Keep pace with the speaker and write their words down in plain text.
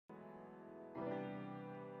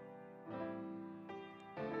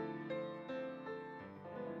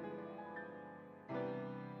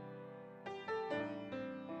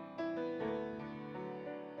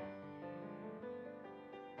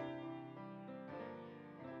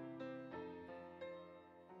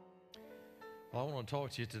Well, I want to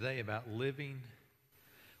talk to you today about living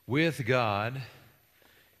with God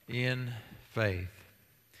in faith.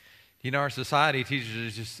 You know, our society teaches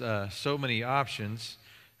us just so many options.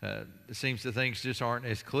 It seems that things just aren't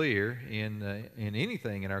as clear in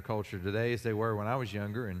anything in our culture today as they were when I was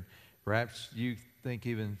younger, and perhaps you think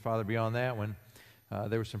even farther beyond that when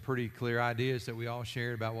there were some pretty clear ideas that we all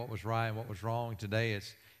shared about what was right and what was wrong. Today,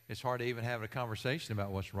 it's hard to even have a conversation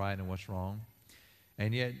about what's right and what's wrong.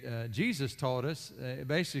 And yet, Jesus taught us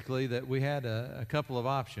basically that we had a couple of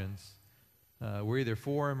options. We're either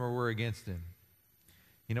for Him or we're against Him.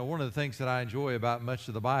 You know, one of the things that I enjoy about much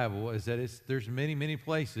of the Bible is that there's many, many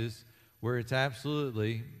places where it's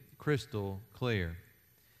absolutely crystal clear.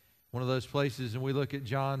 One of those places, and we look at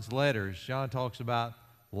John's letters, John talks about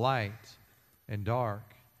light and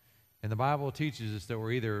dark. And the Bible teaches us that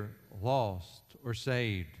we're either lost or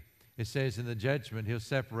saved. It says in the judgment, He'll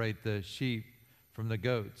separate the sheep from the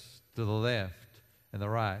goats to the left and the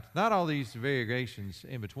right. Not all these variegations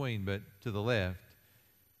in between, but to the left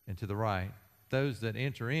and to the right. Those that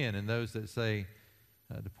enter in and those that say,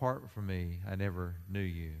 depart from me, I never knew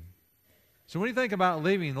you. So when you think about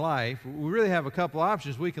living life, we really have a couple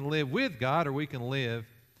options. We can live with God or we can live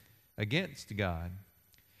against God.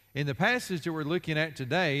 In the passage that we're looking at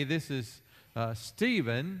today, this is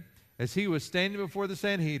Stephen, as he was standing before the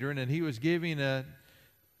Sanhedrin and he was giving an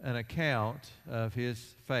account of his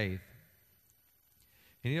faith.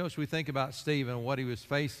 And you know, as we think about Stephen and what he was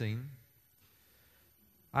facing,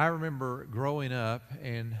 I remember growing up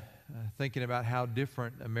and thinking about how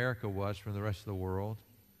different America was from the rest of the world.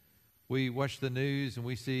 We watch the news and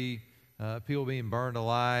we see people being burned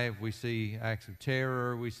alive. We see acts of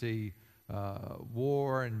terror. We see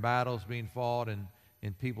war and battles being fought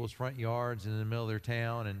in people's front yards and in the middle of their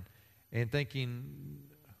town, and thinking,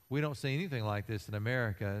 we don't see anything like this in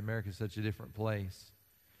America. America is such a different place.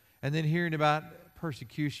 And then hearing about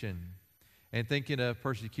persecution and thinking of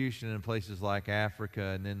persecution in places like Africa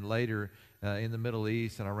and then later in the Middle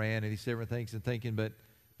East and Iran and these different things, and thinking, but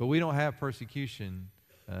we don't have persecution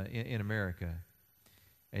in America.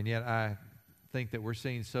 And yet I think that we're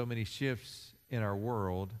seeing so many shifts in our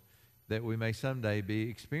world that we may someday be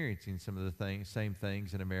experiencing some of the same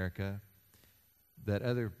things in America that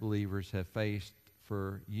other believers have faced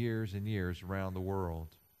for years and years around the world.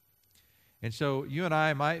 And so you and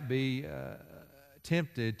I might be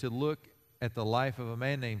tempted to look at the life of a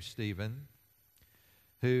man named Stephen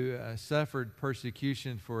who suffered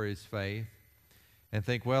persecution for his faith and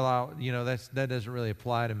think, well, that doesn't really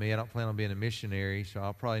apply to me. I don't plan on being a missionary, so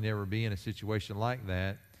I'll probably never be in a situation like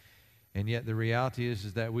that. And yet the reality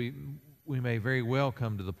is that we may very well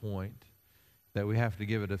come to the point that we have to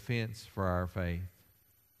give a defense for our faith.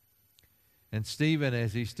 And Stephen,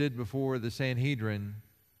 as he stood before the Sanhedrin,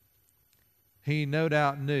 he no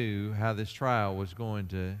doubt knew how this trial was going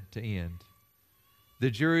to end.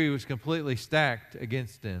 The jury was completely stacked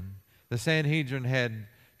against him. The Sanhedrin had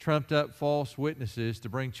trumped up false witnesses to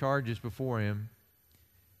bring charges before him.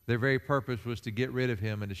 Their very purpose was to get rid of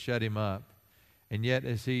him and to shut him up. And yet,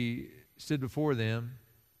 as he stood before them,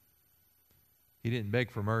 he didn't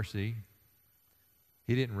beg for mercy.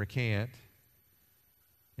 He didn't recant.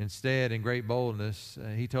 Instead, in great boldness,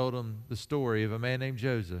 he told them the story of a man named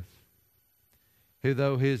Joseph, who,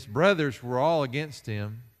 though his brothers were all against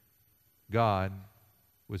him, God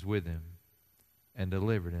was with him and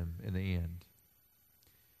delivered him in the end.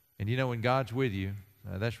 And you know, when God's with you,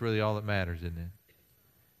 that's really all that matters, isn't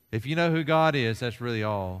it? If you know who God is, that's really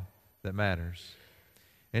all that matters.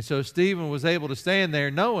 And so Stephen was able to stand there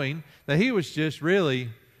knowing that he was just really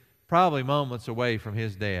probably moments away from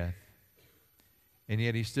his death. And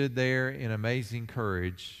yet he stood there in amazing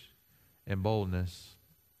courage and boldness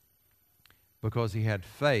because he had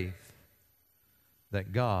faith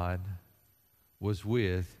that God was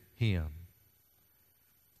with him.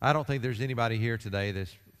 I don't think there's anybody here today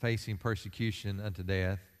that's facing persecution unto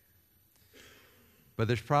death. But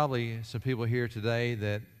there's probably some people here today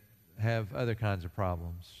that have other kinds of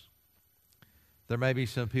problems. There may be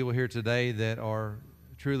some people here today that are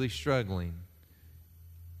truly struggling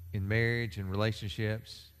in marriage and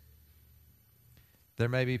relationships. There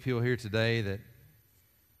may be people here today that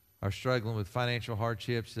are struggling with financial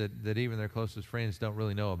hardships that even their closest friends don't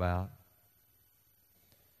really know about.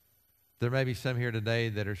 There may be some here today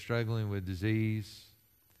that are struggling with disease,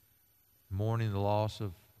 mourning the loss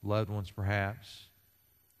of loved ones perhaps.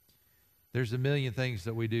 There's a million things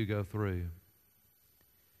that we do go through.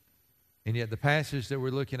 And yet the passage that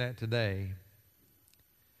we're looking at today,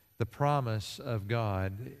 the promise of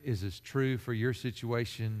God is as true for your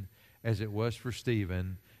situation as it was for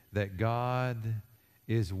Stephen, that God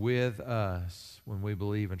is with us when we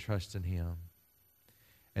believe and trust in Him.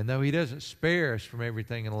 And though He doesn't spare us from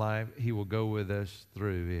everything in life, He will go with us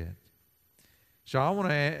through it. So I want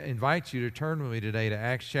to invite you to turn with me today to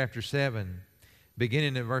Acts chapter 7,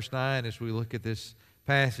 beginning in verse 9, as we look at this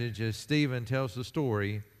passage as Stephen tells the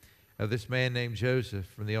story of this man named Joseph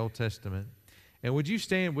from the Old Testament. And would you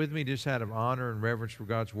stand with me just out of honor and reverence for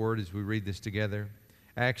God's Word as we read this together?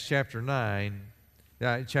 Acts chapter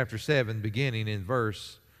 7, beginning in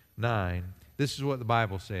verse 9. This is what the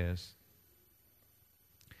Bible says.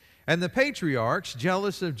 And the patriarchs,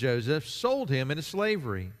 jealous of Joseph, sold him into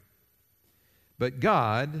slavery. But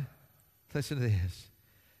God, listen to this,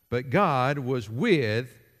 but God was with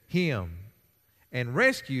him and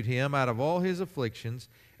rescued him out of all his afflictions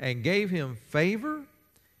and gave him favor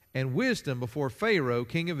and wisdom before Pharaoh,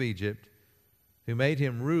 king of Egypt, who made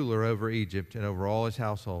him ruler over Egypt and over all his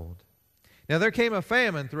household. Now there came a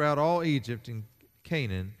famine throughout all Egypt and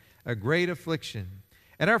Canaan, a great affliction,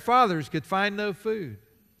 and our fathers could find no food.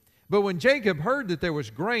 But when Jacob heard that there was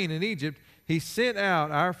grain in Egypt, he sent out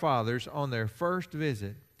our fathers on their first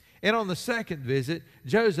visit. And on the second visit,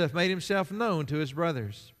 Joseph made himself known to his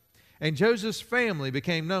brothers. And Joseph's family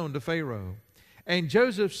became known to Pharaoh. And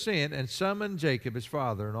Joseph sent and summoned Jacob, his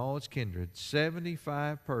father, and all his kindred,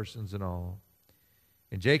 75 persons in all.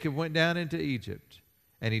 And Jacob went down into Egypt,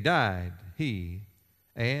 and he died, he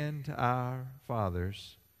and our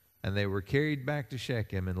fathers. And they were carried back to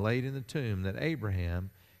Shechem and laid in the tomb that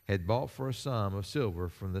Abraham had bought for a sum of silver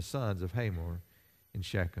from the sons of Hamor in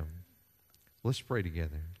Shechem. Let's pray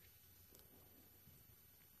together.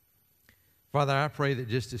 Father, I pray that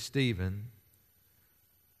just as Stephen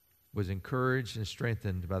was encouraged and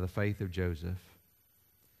strengthened by the faith of Joseph,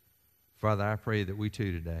 Father, I pray that we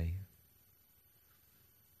too today,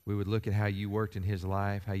 we would look at how you worked in his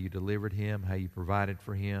life, how you delivered him, how you provided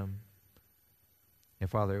for him. And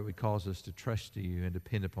Father, it would cause us to trust you and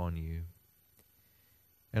depend upon you.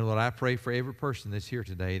 And Lord, I pray for every person that's here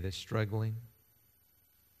today that's struggling,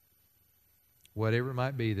 whatever it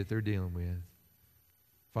might be that they're dealing with.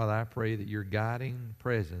 Father, I pray that your guiding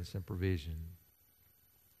presence and provision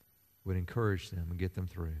would encourage them and get them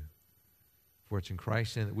through. For it's in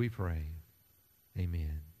Christ's name that we pray.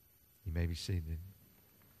 Amen. You may be seated.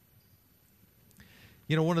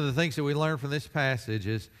 You know, one of the things that we learn from this passage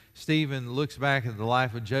as Stephen looks back at the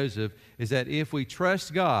life of Joseph is that if we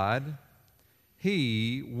trust God,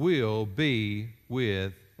 He will be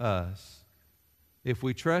with us. If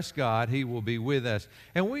we trust God, He will be with us.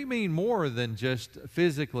 And we mean more than just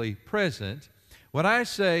physically present. When I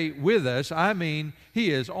say with us, I mean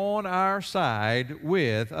He is on our side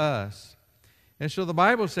with us. And so the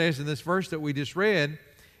Bible says in this verse that we just read,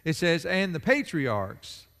 it says, and the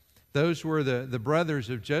patriarchs, those were the brothers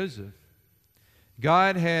of Joseph.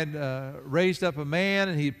 God had raised up a man,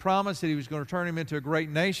 and He promised that He was going to turn him into a great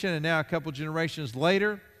nation. And now a couple generations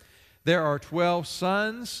later, there are 12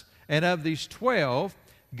 sons. And of these 12,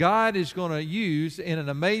 God is going to use in an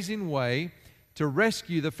amazing way to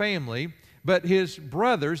rescue the family. But his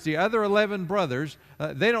brothers, the other 11 brothers,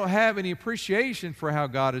 they don't have any appreciation for how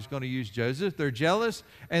God is going to use Joseph. They're jealous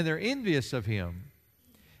and they're envious of him.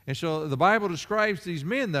 And so the Bible describes these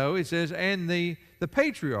men, though. It says, and the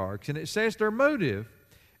patriarchs, and it says their motive,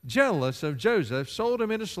 jealous of Joseph, sold him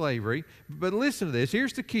into slavery. But listen to this.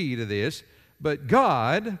 Here's the key to this. But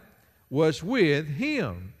God was with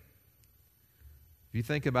him. If you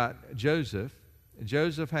think about Joseph,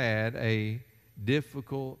 Joseph had a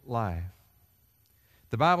difficult life.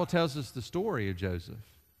 The Bible tells us the story of Joseph.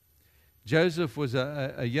 Joseph was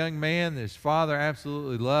a young man that his father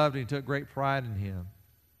absolutely loved, and he took great pride in him.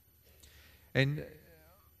 And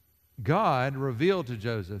God revealed to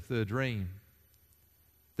Joseph through a dream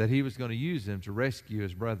that he was going to use him to rescue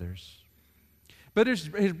his brothers. But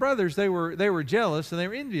his brothers, they were jealous and they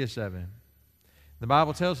were envious of him. The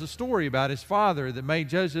Bible tells a story about his father that made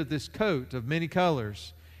Joseph this coat of many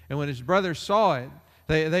colors. And when his brothers saw it,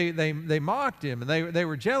 they mocked him, and they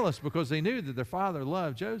were jealous because they knew that their father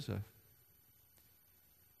loved Joseph.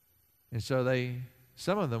 And so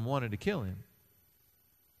some of them wanted to kill him.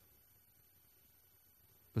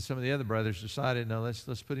 But some of the other brothers decided, no,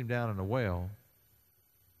 let's put him down in a well.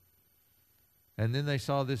 And then they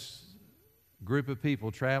saw this group of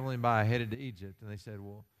people traveling by headed to Egypt, and they said,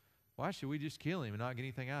 well, why should we just kill him and not get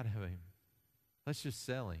anything out of him? Let's just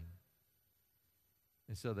sell him.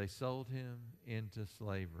 And so they sold him into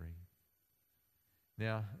slavery.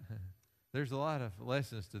 Now, there's a lot of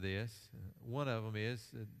lessons to this. One of them is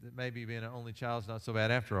that maybe being an only child is not so bad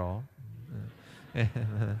after all.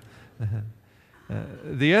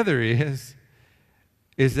 The other is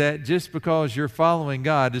that just because you're following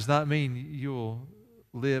God does not mean you'll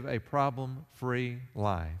live a problem-free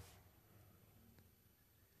life.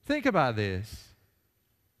 Think about this.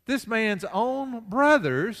 This man's own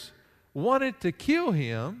brothers wanted to kill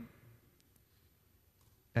him,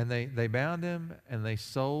 and they bound him and they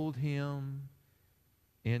sold him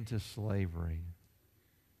into slavery.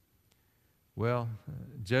 Well,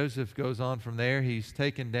 Joseph goes on from there. He's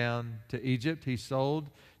taken down to Egypt. He's sold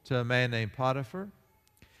to a man named Potiphar.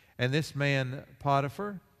 And this man,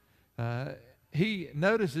 Potiphar, he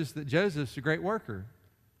notices that Joseph's a great worker.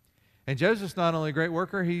 And Joseph's not only a great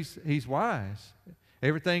worker, he's wise.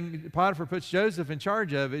 Everything Potiphar puts Joseph in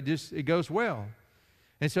charge of, it goes well.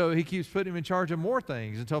 And so he keeps putting him in charge of more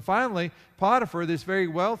things until finally Potiphar, this very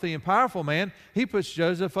wealthy and powerful man, he puts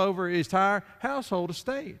Joseph over his entire household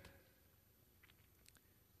estate.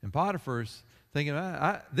 And Potiphar's thinking,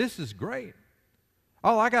 this is great.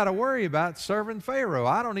 All I got to worry about is serving Pharaoh.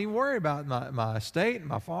 I don't even worry about my estate and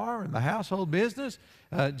my farm and my household business.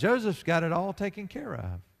 Joseph's got it all taken care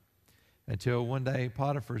of. Until one day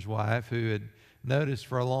Potiphar's wife, who had noticed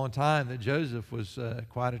for a long time that Joseph was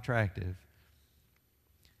quite attractive,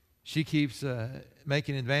 she keeps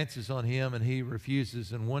making advances on him, and he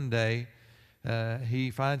refuses. And one day he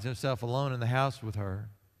finds himself alone in the house with her.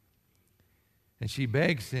 And she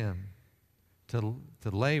begs him to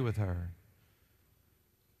lay with her.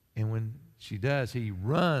 And when she does, he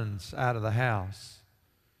runs out of the house.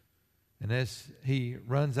 And as he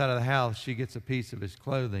runs out of the house, she gets a piece of his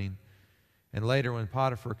clothing. And later when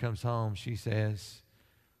Potiphar comes home, she says,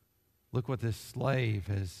 "Look what this slave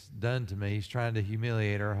has done to me. He's trying to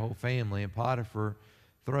humiliate our whole family." And Potiphar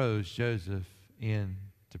throws Joseph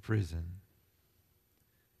into prison.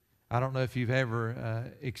 I don't know if you've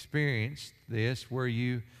ever experienced this, where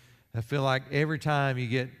you feel like every time you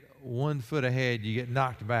get 1 foot ahead, you get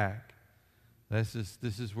knocked back. This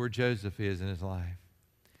is where Joseph is in his life.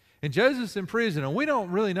 And Joseph's in prison, and we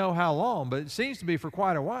don't really know how long, but it seems to be for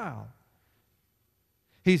quite a while.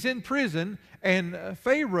 He's in prison, and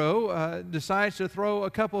Pharaoh decides to throw a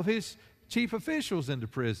couple of his chief officials into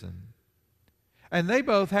prison. And they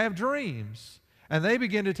both have dreams. And they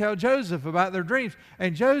begin to tell Joseph about their dreams.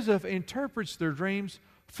 And Joseph interprets their dreams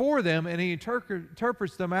for them, and he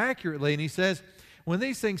interprets them accurately. And he says, when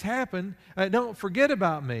these things happen, don't forget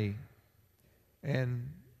about me.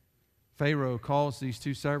 And Pharaoh calls these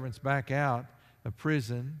 2 servants back out of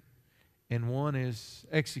prison, and one is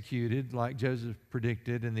executed like Joseph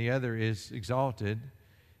predicted, and the other is exalted.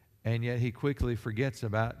 And yet he quickly forgets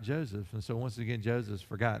about Joseph. And so once again, Joseph's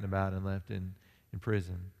forgotten about and left in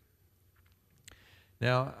prison.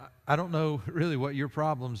 Now, I don't know really what your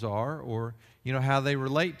problems are, or how they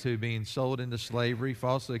relate to being sold into slavery,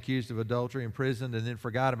 falsely accused of adultery, imprisoned, and then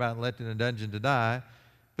forgot about and left in a dungeon to die.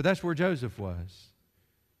 But that's where Joseph was.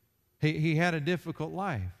 He had a difficult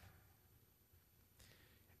life.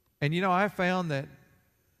 And I found that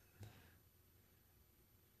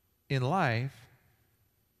in life,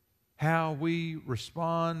 how we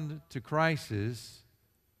respond to crisis,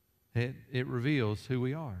 it reveals who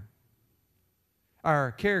we are.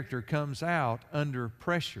 Our character comes out under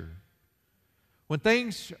pressure. When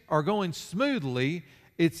things are going smoothly,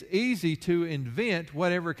 it's easy to invent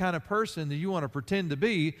whatever kind of person that you want to pretend to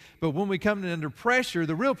be, but when we come under pressure,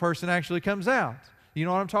 the real person actually comes out. You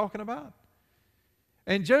know what I'm talking about?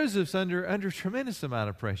 And Joseph's under a tremendous amount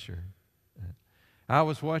of pressure. I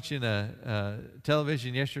was watching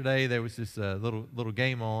television yesterday. There was this little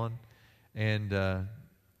game on, and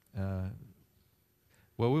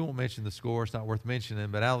well, we won't mention the score. It's not worth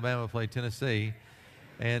mentioning, but Alabama played Tennessee.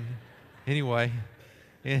 And anyway,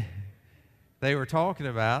 they were talking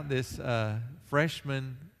about this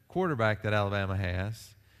freshman quarterback that Alabama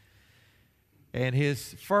has. And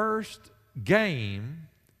his first game,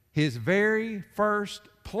 his very first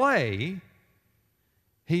play,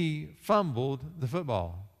 he fumbled the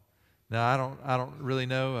football. Now, I don't really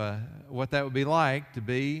know what that would be like to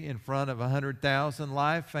be in front of 100,000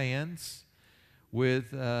 live fans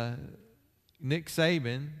with Nick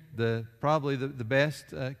Saban, probably the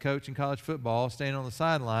best coach in college football, standing on the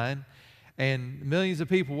sideline, and millions of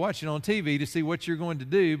people watching on TV to see what you're going to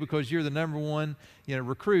do because you're the number one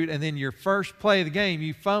recruit, and then your first play of the game,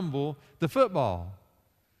 you fumble the football.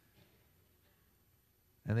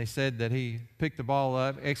 And they said that he picked the ball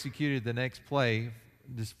up, executed the next play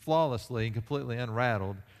just flawlessly and completely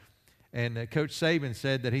unrattled. And Coach Saban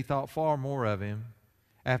said that he thought far more of him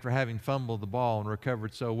after having fumbled the ball and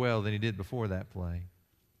recovered so well than he did before that play.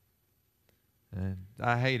 And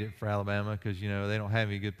I hate it for Alabama because, they don't have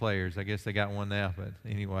any good players. I guess they got one now, but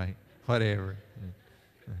anyway, whatever.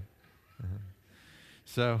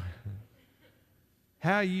 So,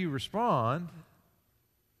 how you respond,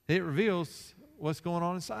 it reveals what's going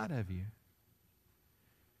on inside of you.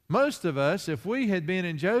 Most of us, if we had been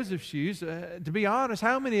in Joseph's shoes, to be honest,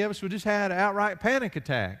 how many of us would just had an outright panic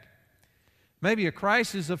attack? Maybe a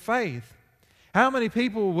crisis of faith. How many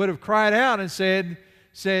people would have cried out and said,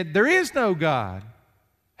 there is no God.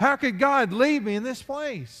 How could God leave me in this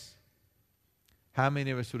place? How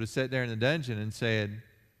many of us would have sat there in the dungeon and said,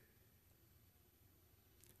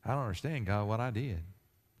 I don't understand, God, what I did.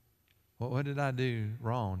 What did I do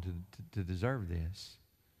wrong to deserve this?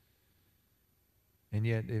 And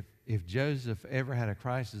yet, if Joseph ever had a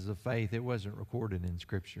crisis of faith, it wasn't recorded in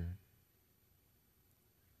Scripture.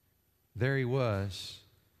 There he was.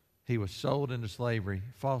 He was sold into slavery,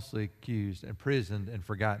 falsely accused, imprisoned, and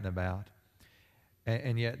forgotten about.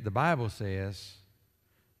 And yet the Bible says,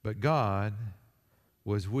 but God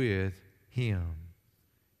was with him.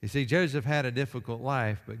 You see, Joseph had a difficult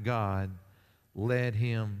life, but God led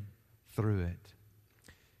him through it.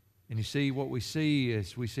 And you see, what we see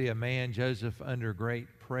is we see a man, Joseph, under great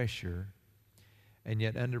pressure, and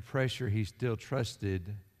yet under pressure he still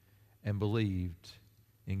trusted and believed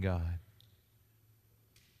in God.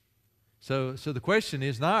 So the question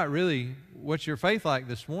is not really, what's your faith like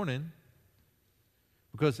this morning?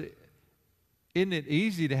 Because isn't it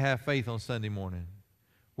easy to have faith on Sunday morning?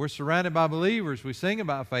 We're surrounded by believers. We sing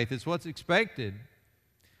about faith. It's what's expected.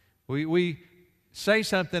 We say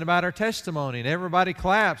something about our testimony, and everybody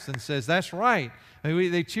claps and says, that's right. I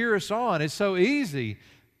mean, they cheer us on. It's so easy.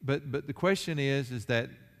 But the question is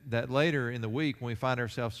that later in the week, when we find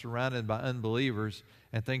ourselves surrounded by unbelievers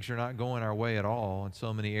and things are not going our way at all in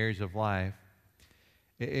so many areas of life,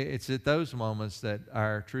 it's at those moments that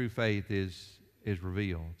our true faith is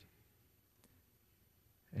revealed.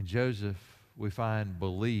 And Joseph, we find,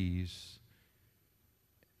 believes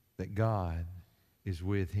that God is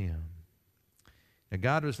with him. Now,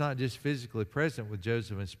 God was not just physically present with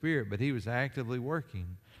Joseph in spirit, but he was actively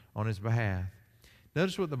working on his behalf.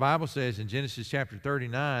 Notice what the Bible says in Genesis chapter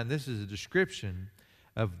 39. This is a description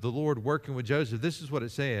of the Lord working with Joseph. This is what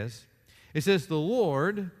it says. It says, the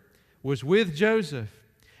Lord was with Joseph,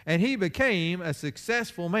 and he became a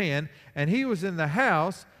successful man, and he was in the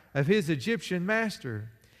house of his Egyptian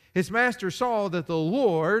master. His master saw that the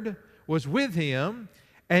Lord was with him,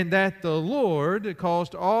 and that the Lord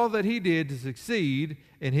caused all that he did to succeed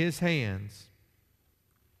in his hands.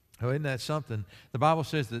 Oh, isn't that something? The Bible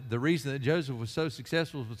says that the reason that Joseph was so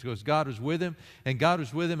successful was because God was with him, and God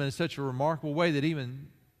was with him in such a remarkable way that even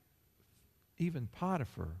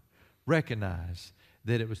Potiphar recognized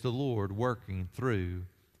that it was the Lord working through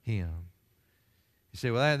him. You say,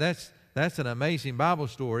 well, that's an amazing Bible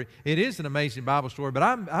story. It is an amazing Bible story, but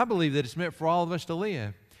I believe that it's meant for all of us to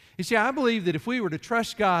live. You see, I believe that if we were to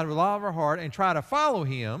trust God with all of our heart and try to follow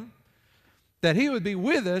him, that he would be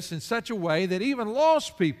with us in such a way that even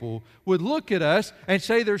lost people would look at us and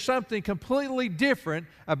say there's something completely different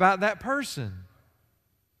about that person.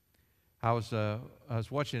 I was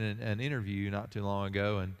watching an interview not too long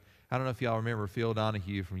ago, and I don't know if y'all remember Phil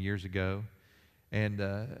Donahue from years ago.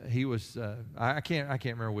 And he was, I can't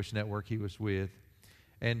remember which network he was with.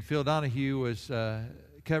 And Phil Donahue was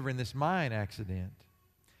covering this mine accident.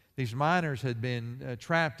 These miners had been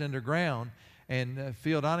trapped underground, and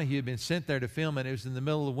Phil Donahue had been sent there to film it. It was in the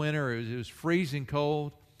middle of the winter. It was freezing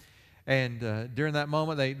cold. And during that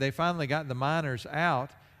moment, they finally got the miners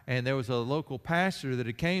out, and there was a local pastor that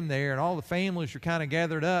had came there, and all the families were kind of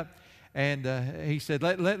gathered up. And he said,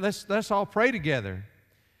 let's all pray together.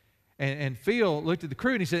 And Phil looked at the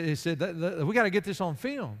crew, and he said we got to get this on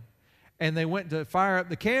film. And they went to fire up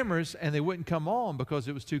the cameras, and they wouldn't come on because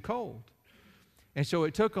it was too cold. And so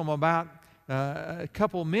it took them about a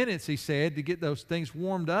couple minutes, he said, to get those things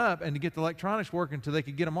warmed up and to get the electronics working until they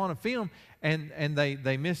could get them on a film, and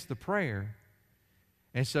they missed the prayer.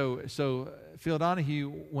 And so Phil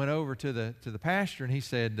Donahue went over to the pastor, and he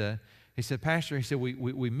said, Pastor, he said,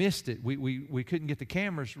 we missed it. We couldn't get the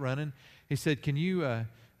cameras running. He said, can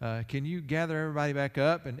you gather everybody back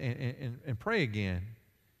up and pray again?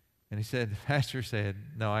 And he said, the pastor said,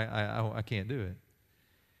 no, I can't do it.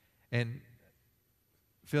 And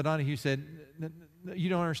Phil Donahue said, you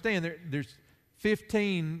don't understand. There's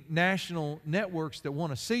 15 national networks that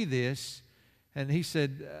want to see this. And he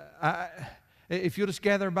said, if you'll just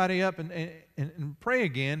gather everybody up and pray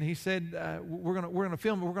again, he said, we're going to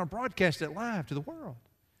film it. We're going to broadcast it live to the world.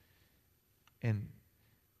 And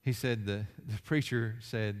he said, the preacher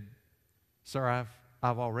said, sir,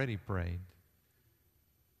 I've already prayed.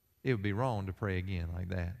 It would be wrong to pray again like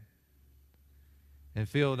that. And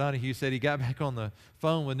Phil Donahue said he got back on the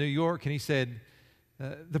phone with New York, and he said,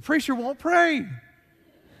 the preacher won't pray.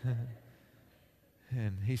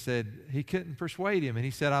 And he said he couldn't persuade him. And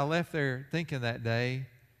he said, I left there thinking that day,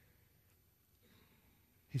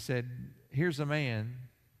 he said, here's a man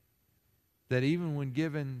that even when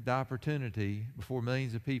given the opportunity before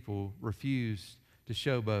millions of people, refused to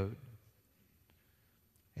showboat.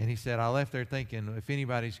 And he said, I left there thinking, if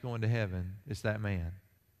anybody's going to heaven, it's that man.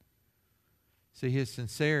 See, his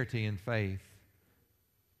sincerity and faith,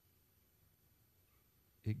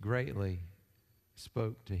 it greatly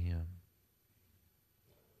spoke to him.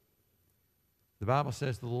 The Bible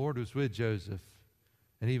says the Lord was with Joseph,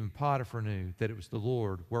 and even Potiphar knew that it was the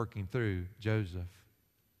Lord working through Joseph.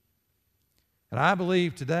 And I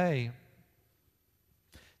believe today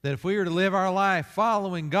that if we were to live our life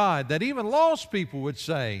following God, that even lost people would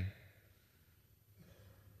say,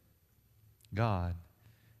 God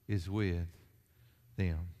is with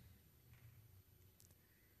them.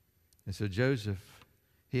 And so Joseph,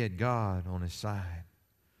 he had God on his side.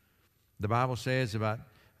 The Bible says about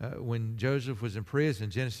when Joseph was in prison,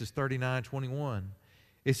 Genesis 39:21,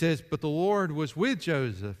 it says, but the Lord was with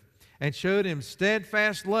Joseph and showed him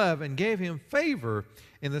steadfast love and gave him favor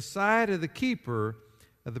in the sight of the keeper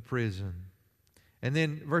of the prison. And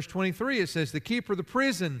then verse 23, it says, the keeper of the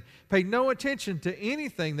prison paid no attention to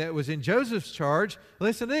anything that was in Joseph's charge.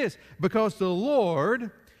 Listen to this, because the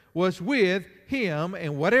Lord was with him,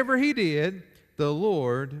 and whatever he did, the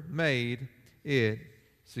Lord made it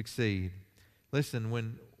succeed. Listen,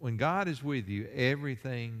 when God is with you,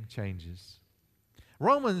 everything changes.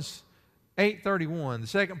 Romans 8:31, the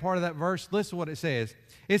second part of that verse, listen to what it says.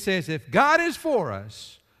 It says, if God is for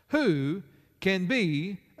us, who can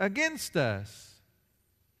be against us?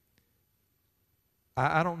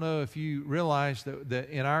 I don't know if you realize that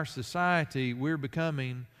in our society, we're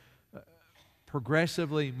becoming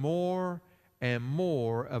progressively more and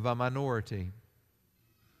more of a minority.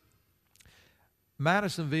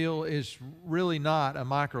 Madisonville is really not a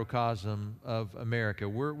microcosm of America.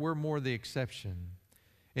 We're more the exception.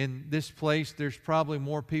 In this place, there's probably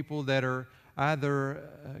more people that are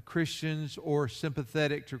either Christians or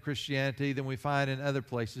sympathetic to Christianity than we find in other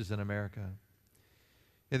places in America.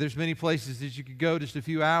 And there's many places that you could go just a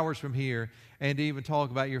few hours from here and to even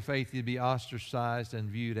talk about your faith, you'd be ostracized and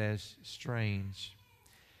viewed as strange.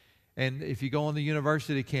 And if you go on the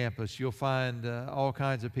university campus, you'll find all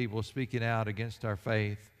kinds of people speaking out against our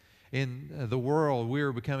faith. In the world, we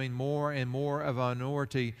are becoming more and more of a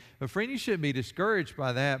minority. But friend, you shouldn't be discouraged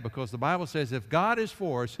by that, because the Bible says if God is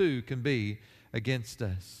for us, who can be against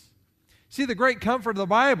us? See, the great comfort of the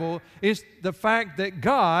Bible is the fact that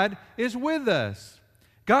God is with us.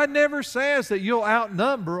 God never says that you'll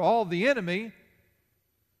outnumber all the enemy.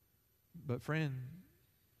 But friend,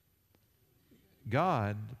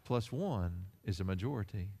 God plus one is a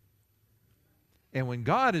majority. And when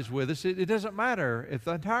God is with us, it doesn't matter if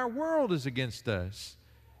the entire world is against us.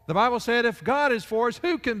 The Bible said if God is for us,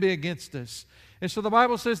 who can be against us? And so the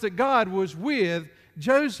Bible says that God was with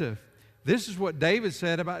Joseph. This is what David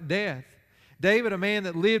said about death. David, a man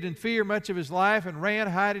that lived in fear much of his life and ran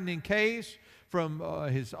hiding in caves from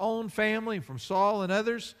his own family, from Saul and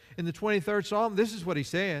others, in the 23rd Psalm, this is what he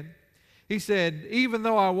said. He said, even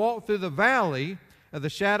though I walk through the valley of the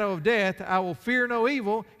shadow of death, I will fear no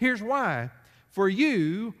evil. Here's why. For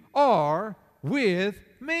you are with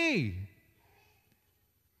me.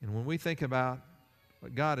 And when we think about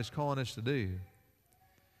what God is calling us to do,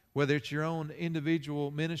 whether it's your own individual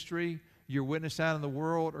ministry, your witness out in the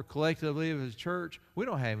world, or collectively as a church, we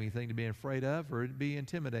don't have anything to be afraid of or to be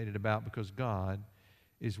intimidated about, because God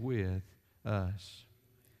is with us.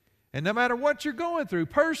 And no matter what you're going through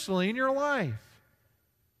personally in your life,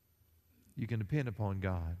 you can depend upon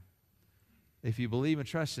God. If you believe and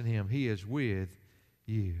trust in Him, He is with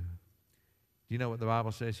you. Do you know what the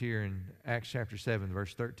Bible says here in Acts chapter 7,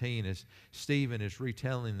 verse 13, as Stephen is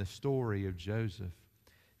retelling the story of Joseph?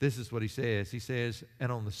 This is what he says. He says,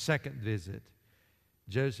 and on the second visit,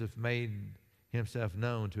 Joseph made himself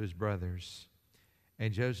known to his brothers,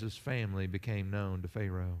 and Joseph's family became known to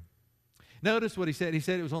Pharaoh. Notice what he said. He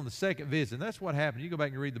said it was on the second visit. And that's what happened. You go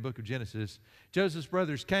back and read the book of Genesis. Joseph's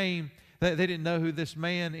brothers came. They didn't know who this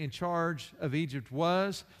man in charge of Egypt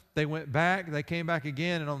was. They went back. They came back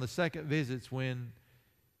again. And on the second visit's when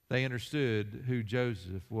they understood who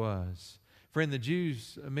Joseph was. Friend, the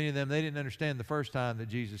Jews, many of them, they didn't understand the first time that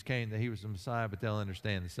Jesus came that He was the Messiah, but they'll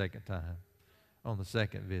understand the second time, on the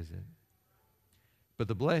second visit. But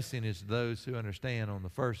the blessing is those who understand on the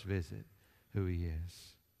first visit who He is.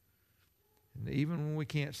 And even when we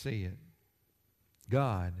can't see it,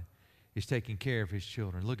 God is taking care of His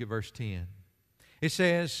children. Look at verse 10. It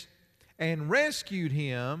says, and rescued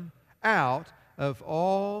him out of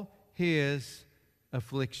all his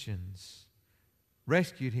afflictions.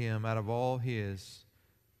 Rescued him out of all his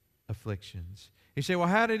afflictions. afflictions. You say, well,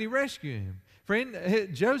 how did he rescue him? Friend,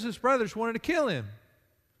 Joseph's brothers wanted to kill him.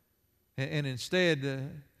 And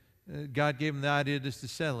instead, God gave him the idea just to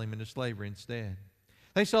sell him into slavery instead.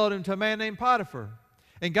 They sold him to a man named Potiphar.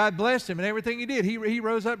 And God blessed him in everything he did. He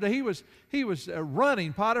rose up to, he was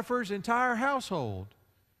running Potiphar's entire household.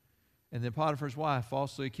 And then Potiphar's wife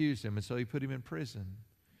falsely accused him, and so he put him in prison.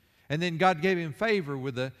 And then God gave him favor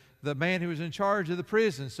with the man who was in charge of the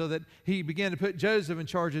prison, so that he began to put Joseph in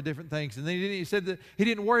charge of different things. And then he said that he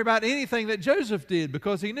didn't worry about anything that Joseph did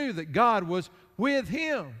because he knew that God was with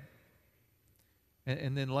him.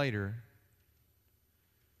 And then later,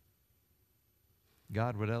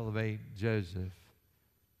 God would elevate Joseph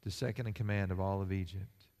to second in command of all of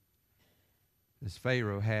Egypt. This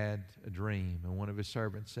Pharaoh had a dream, and one of his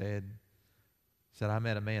servants said, I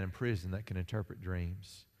met a man in prison that can interpret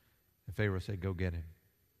dreams. And Pharaoh said, go get him.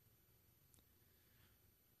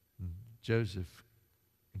 And Joseph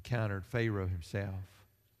encountered Pharaoh himself.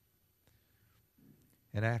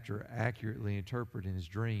 And after accurately interpreting his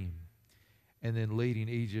dream and then leading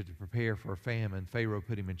Egypt to prepare for a famine, Pharaoh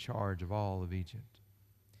put him in charge of all of Egypt.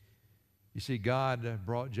 You see, God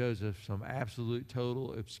brought Joseph from absolute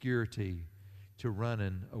total obscurity to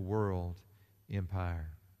running a world empire.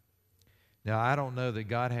 Now, I don't know that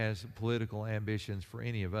God has political ambitions for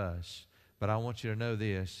any of us, but I want you to know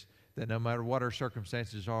this, that no matter what our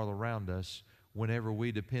circumstances are around us, whenever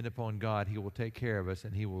we depend upon God, He will take care of us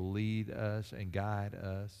and He will lead us and guide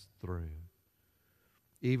us through.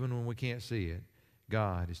 Even when we can't see it,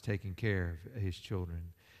 God is taking care of His children.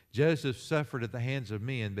 Joseph suffered at the hands of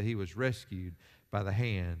men, but he was rescued by the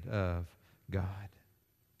hand of God.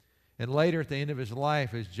 And later at the end of his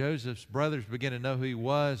life, as Joseph's brothers began to know who he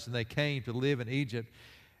was and they came to live in Egypt,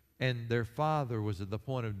 and their father was at the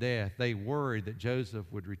point of death, they worried that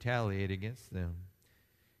Joseph would retaliate against them.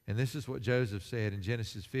 And this is what Joseph said in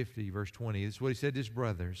Genesis 50, verse 20. This is what he said to his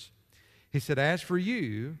brothers. He said, as for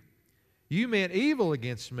you, you meant evil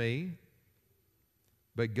against me,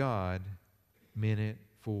 but God meant it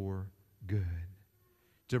for good,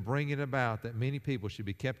 to bring it about that many people should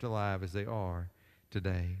be kept alive as they are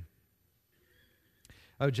today.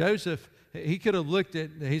 Oh, Joseph, he could have looked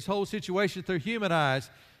at his whole situation through human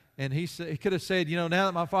eyes, and he could have said, now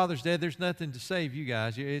that my father's dead, there's nothing to save you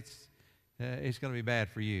guys. It's going to be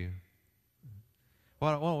bad for you.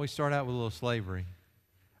 Why don't we start out with a little slavery?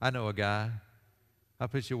 I know a guy. I'll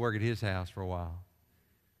put you to work at his house for a while.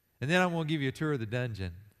 And then I'm going to give you a tour of the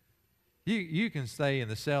dungeon. You can stay in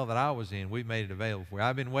the cell that I was in. We've made it available for you.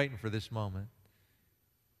 I've been waiting for this moment.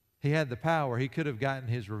 He had the power. He could have gotten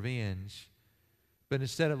his revenge. But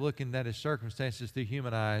instead of looking at his circumstances through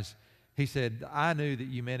human eyes, he said, I knew that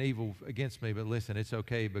you meant evil against me, but listen, it's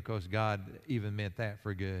okay because God even meant that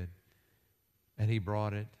for good. And He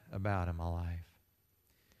brought it about in my life.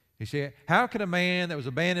 He said, how can a man that was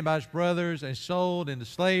abandoned by his brothers and sold into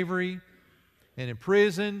slavery and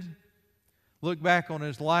imprisoned look back on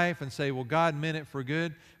his life and say, well, God meant it for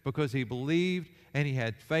good? Because he believed and he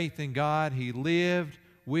had faith in God. He lived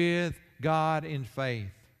with God in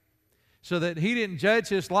faith, so that he didn't judge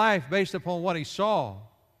his life based upon what he saw.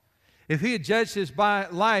 If he had judged his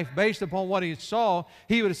life based upon what he saw,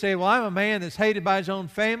 he would have said, well, I'm a man that's hated by his own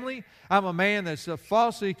family. I'm a man that's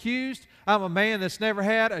falsely accused. I'm a man that's never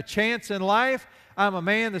had a chance in life. I'm a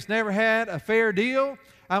man that's never had a fair deal.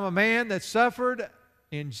 I'm a man that's suffered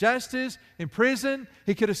injustice in prison.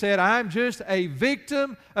 He could have said, I'm just a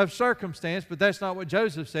victim of circumstance, but that's not what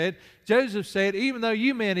Joseph said. Joseph said, even though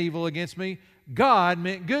you meant evil against me, God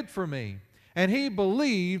meant good for me. And he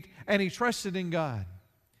believed and he trusted in God.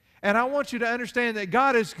 And I want you to understand that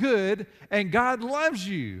God is good and God loves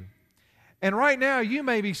you. And right now you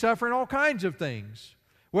may be suffering all kinds of things,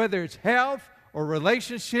 whether it's health or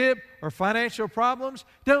relationship or financial problems.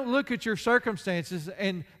 Don't look at your circumstances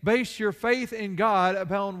and base your faith in God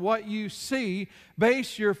upon what you see.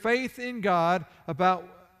 Base your faith in God upon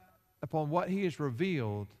what He has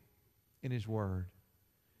revealed in His Word.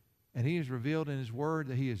 And He has revealed in His Word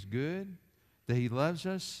that He is good, that He loves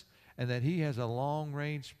us, and that He has a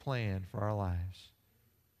long-range plan for our lives.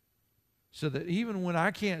 So that even when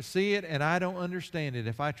I can't see it and I don't understand it,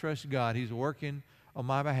 if I trust God, He's working on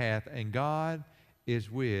my behalf, and God is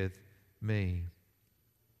with me.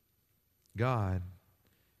 God,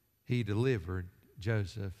 He delivered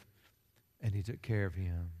Joseph, and He took care of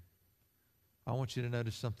him. I want you to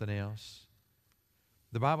notice something else.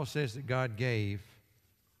 The Bible says that God gave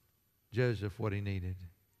Joseph what he needed.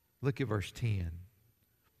 Look at verse 10.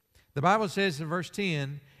 The Bible says in verse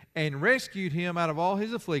 10, and rescued him out of all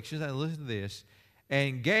his afflictions, and listen to this,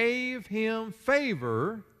 and gave him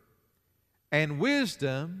favor and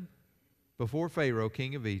wisdom before Pharaoh,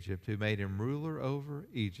 king of Egypt, who made him ruler over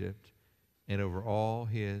Egypt and over all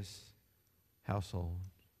his household.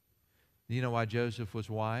 Do you know why Joseph was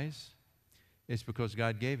wise? It's because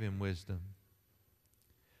God gave him wisdom.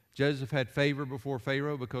 Joseph had favor before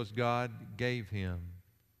Pharaoh because God gave him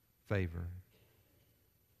favor.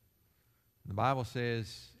 The Bible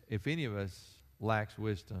says, if any of us lacks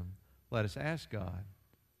wisdom, let us ask God,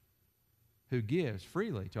 who gives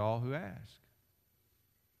freely to all who ask.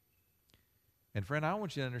 And friend, I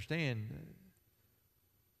want you to understand,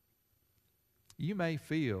 you may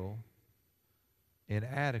feel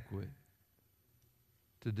inadequate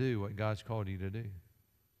to do what God's called you to do.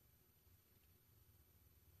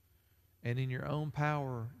 And in your own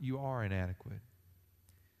power, you are inadequate.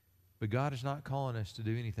 But God is not calling us to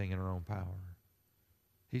do anything in our own power.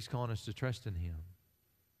 He's calling us to trust in Him.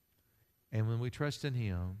 And when we trust in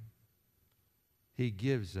Him, He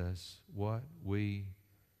gives us what we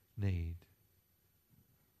need.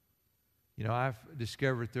 You know, I've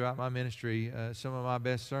discovered throughout my ministry, some of my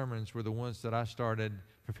best sermons were the ones that I started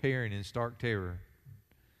preparing in stark terror.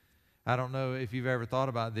 I don't know if you've ever thought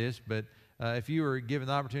about this, but if you were given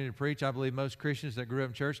the opportunity to preach, I believe most Christians that grew up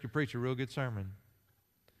in church could preach a real good sermon.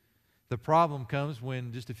 The problem comes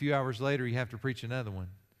when just a few hours later you have to preach another one.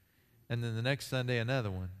 And then the next Sunday, another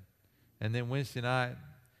one. And then Wednesday night,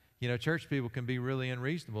 you know, church people can be really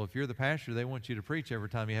unreasonable. If you're the pastor, they want you to preach every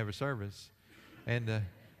time you have a service. And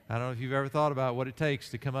I don't know if you've ever thought about what it takes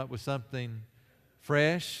to come up with something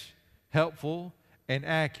fresh, helpful, and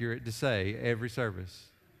accurate to say every service.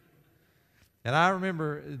 And I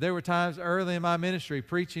remember there were times early in my ministry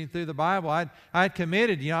preaching through the Bible. I'd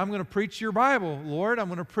committed, I'm going to preach your Bible, Lord. I'm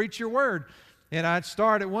going to preach your word. And I'd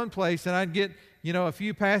start at one place and I'd get, a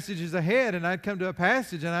few passages ahead, and I'd come to a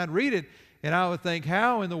passage and I'd read it, and I would think,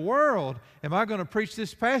 how in the world am I going to preach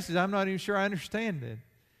this passage? I'm not even sure I understand it.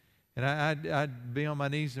 And I'd be on my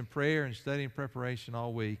knees in prayer and studying preparation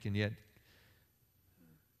all week, and yet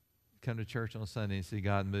come to church on Sunday and see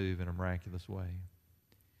God move in a miraculous way.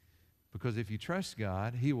 Because if you trust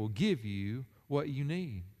God, He will give you what you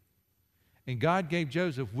need. And God gave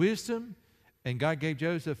Joseph wisdom, and God gave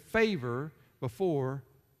Joseph favor before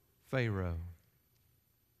Pharaoh.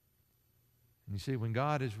 And you see, when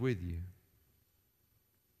God is with you,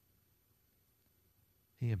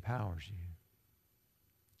 He empowers you.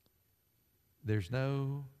 There's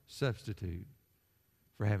no substitute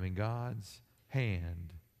for having God's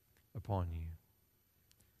hand upon you.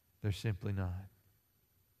 There's simply not.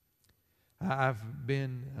 I've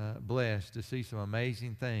been blessed to see some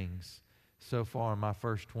amazing things so far in my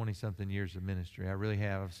first 20-something years of ministry. I really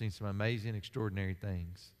have. I've seen some amazing, extraordinary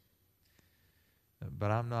things.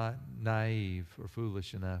 But I'm not naive or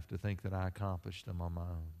foolish enough to think that I accomplished them on my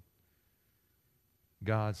own.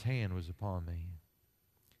 God's hand was upon me,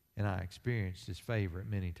 and I experienced His favor at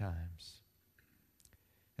many times.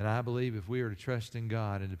 And I believe if we are to trust in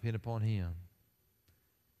God and depend upon Him,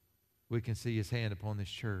 we can see His hand upon this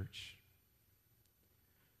church.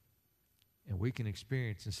 And we can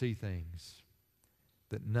experience and see things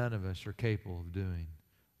that none of us are capable of doing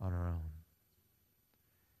on our own.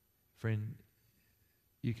 Friend,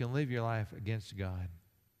 you can live your life against God,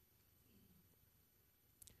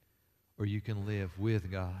 or you can live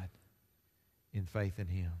with God in faith in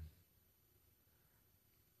Him.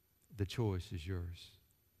 The choice is yours.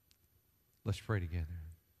 Let's pray together.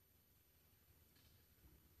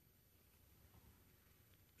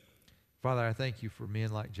 Father, I thank You for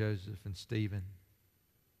men like Joseph and Stephen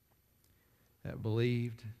that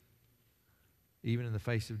believed, even in the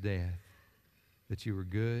face of death, that You were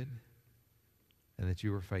good and that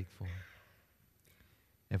You were faithful.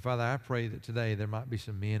 And Father, I pray that today there might be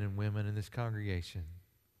some men and women in this congregation,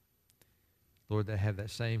 Lord, that have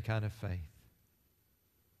that same kind of faith.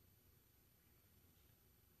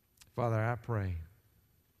 Father, I pray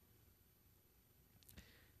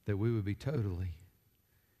that we would be totally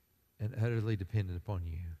and utterly dependent upon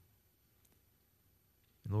You.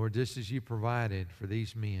 And Lord, just as You provided for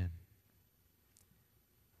these men,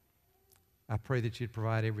 I pray that You'd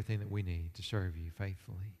provide everything that we need to serve You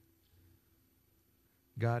faithfully.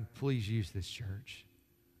 God, please use this church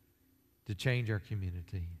to change our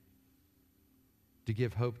community, to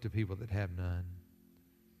give hope to people that have none,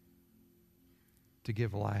 to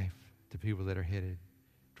give life to people that are headed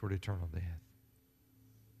toward eternal death.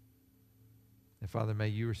 And Father, may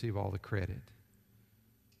You receive all the credit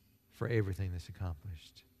for everything that's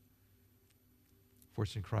accomplished. For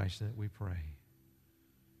it's in Christ that we pray.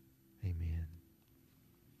 Amen.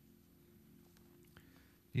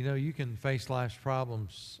 You can face life's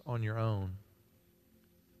problems on your own.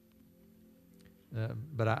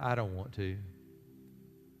 But I don't want to.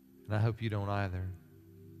 And I hope you don't either.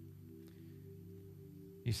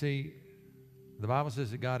 You see, the Bible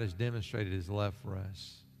says that God has demonstrated his love for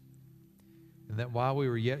us. And that while we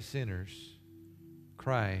were yet sinners,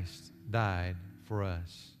 Christ died for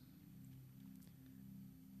us.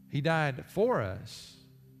 He died for us.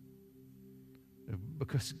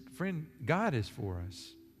 Because, friend, God is for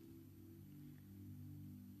us.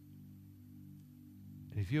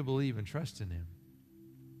 And if you'll believe and trust in him,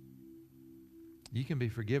 you can be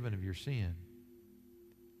forgiven of your sin.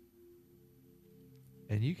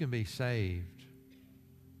 And you can be saved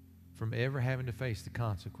from ever having to face the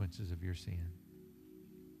consequences of your sin.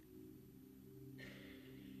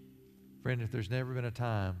 Friend, if there's never been a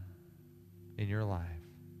time in your life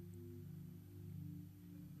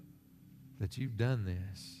that you've done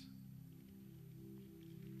this,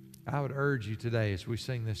 I would urge you today as we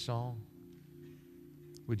sing this song,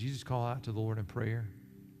 would you just call out to the Lord in prayer?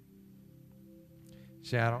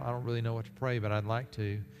 See, I don't really know what to pray, but I'd like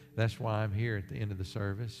to. That's why I'm here at the end of the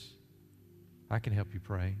service. I can help you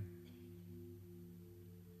pray.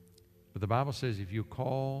 But the Bible says if you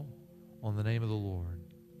call on the name of the Lord,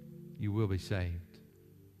 you will be saved.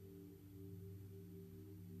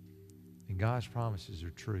 And God's promises are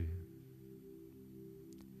true.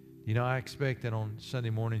 You know, I expect that on Sunday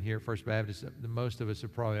morning here at First Baptist, most of us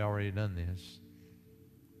have probably already done this.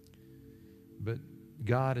 But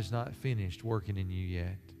God is not finished working in you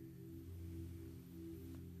yet.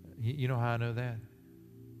 You know how I know that?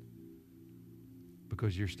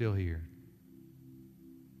 Because you're still here.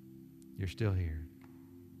 You're still here.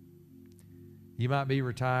 You might be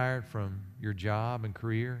retired from your job and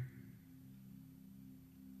career,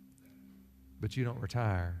 but you don't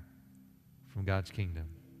retire from God's kingdom.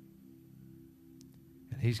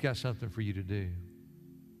 And he's got something for you to do.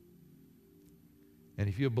 And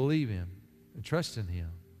if you'll believe him and trust in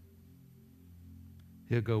him,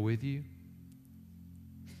 he'll go with you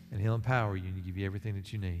and he'll empower you and give you everything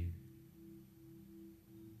that you need.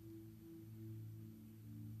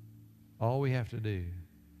 All we have to do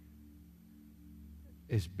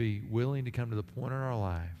is be willing to come to the point in our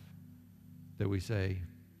life that we say,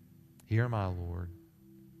 "Here am I, Lord,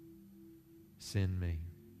 send me."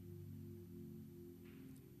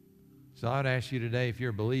 So I would ask you today, if you're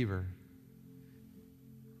a believer,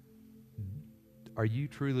 are you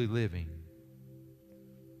truly living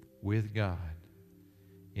with God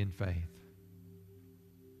in faith?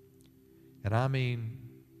 And I mean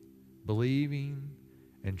believing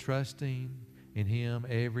and trusting in him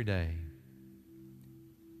every day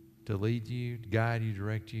to lead you, to guide you,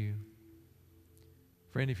 direct you.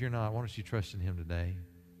 Friend, if you're not, why don't you trust in him today?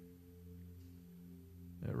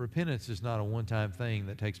 Repentance is not a one-time thing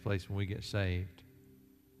that takes place when we get saved.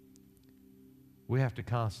 We have to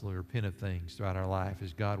constantly repent of things throughout our life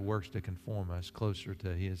as God works to conform us closer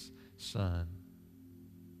to his Son.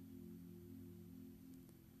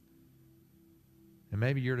 And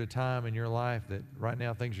maybe you're at a time in your life that right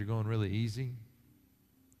now things are going really easy.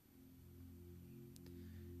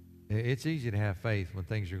 It's easy to have faith when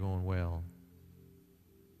things are going well.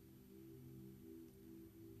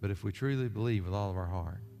 But if we truly believe with all of our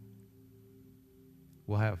heart,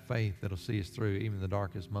 we'll have faith that'll see us through even the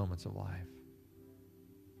darkest moments of life.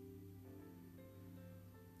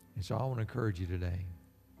 And so I want to encourage you today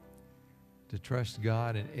to trust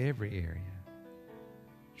God in every area.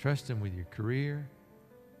 Trust him with your career.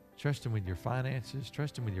 Trust him with your finances.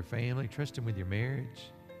 Trust him with your family. Trust him with your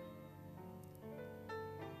marriage.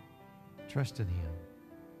 Trust in him.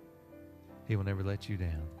 He will never let you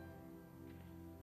down.